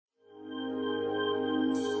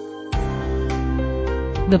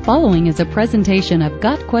The following is a presentation of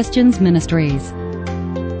Got Questions Ministries.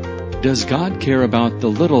 Does God care about the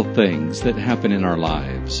little things that happen in our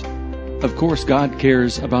lives? Of course, God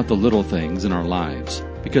cares about the little things in our lives,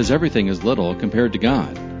 because everything is little compared to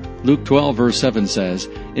God. Luke 12 verse 7 says,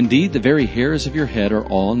 "Indeed, the very hairs of your head are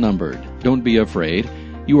all numbered. Don't be afraid.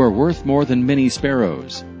 You are worth more than many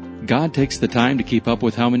sparrows." God takes the time to keep up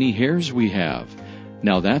with how many hairs we have.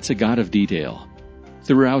 Now that's a God of detail.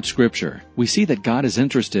 Throughout Scripture, we see that God is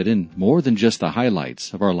interested in more than just the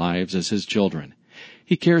highlights of our lives as His children.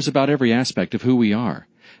 He cares about every aspect of who we are,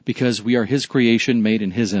 because we are His creation made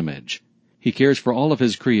in His image. He cares for all of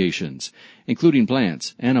His creations, including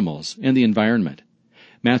plants, animals, and the environment.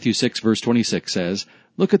 Matthew 6 verse 26 says,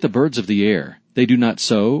 "Look at the birds of the air. They do not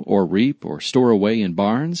sow or reap or store away in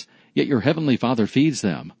barns, yet your heavenly Father feeds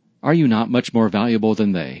them. Are you not much more valuable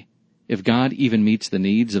than they?" If God even meets the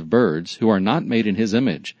needs of birds who are not made in His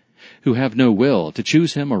image, who have no will to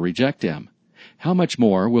choose Him or reject Him, how much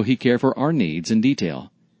more will He care for our needs in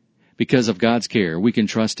detail? Because of God's care, we can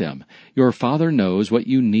trust Him. Your Father knows what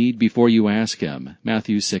you need before you ask Him.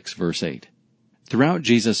 Matthew 6 verse 8. Throughout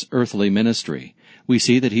Jesus' earthly ministry, we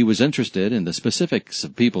see that He was interested in the specifics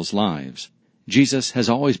of people's lives. Jesus has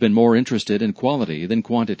always been more interested in quality than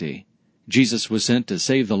quantity. Jesus was sent to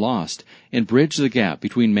save the lost and bridge the gap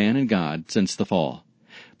between man and God since the fall.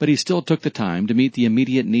 But He still took the time to meet the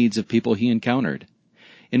immediate needs of people He encountered.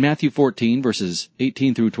 In Matthew 14, verses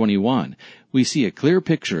 18 through 21, we see a clear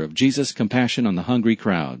picture of Jesus' compassion on the hungry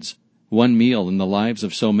crowds. One meal in the lives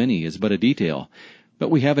of so many is but a detail,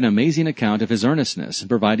 but we have an amazing account of His earnestness in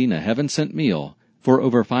providing a heaven-sent meal for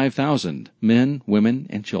over 5,000 men, women,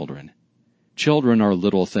 and children. Children are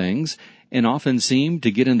little things, and often seem to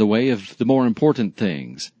get in the way of the more important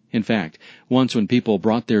things. In fact, once when people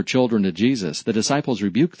brought their children to Jesus, the disciples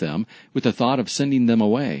rebuked them with the thought of sending them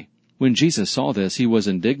away. When Jesus saw this, He was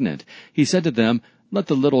indignant. He said to them, "Let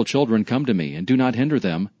the little children come to me, and do not hinder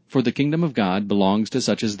them, for the kingdom of God belongs to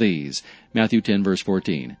such as these." Matthew 10 verse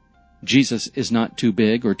 14. Jesus is not too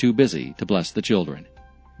big or too busy to bless the children.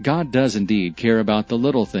 God does indeed care about the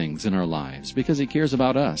little things in our lives, because He cares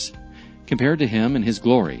about us. Compared to Him and His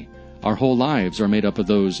glory, our whole lives are made up of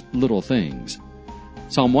those little things.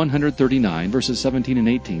 Psalm 139 verses 17 and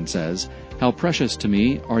 18 says, "How precious to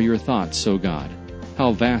me are your thoughts, O God!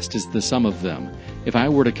 How vast is the sum of them! If I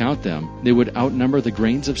were to count them, they would outnumber the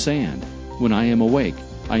grains of sand. When I am awake,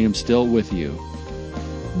 I am still with you."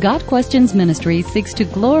 Got Questions Ministry seeks to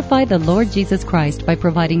glorify the Lord Jesus Christ by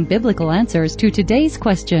providing biblical answers to today's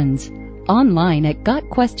questions. Online at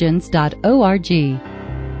gotquestions.org.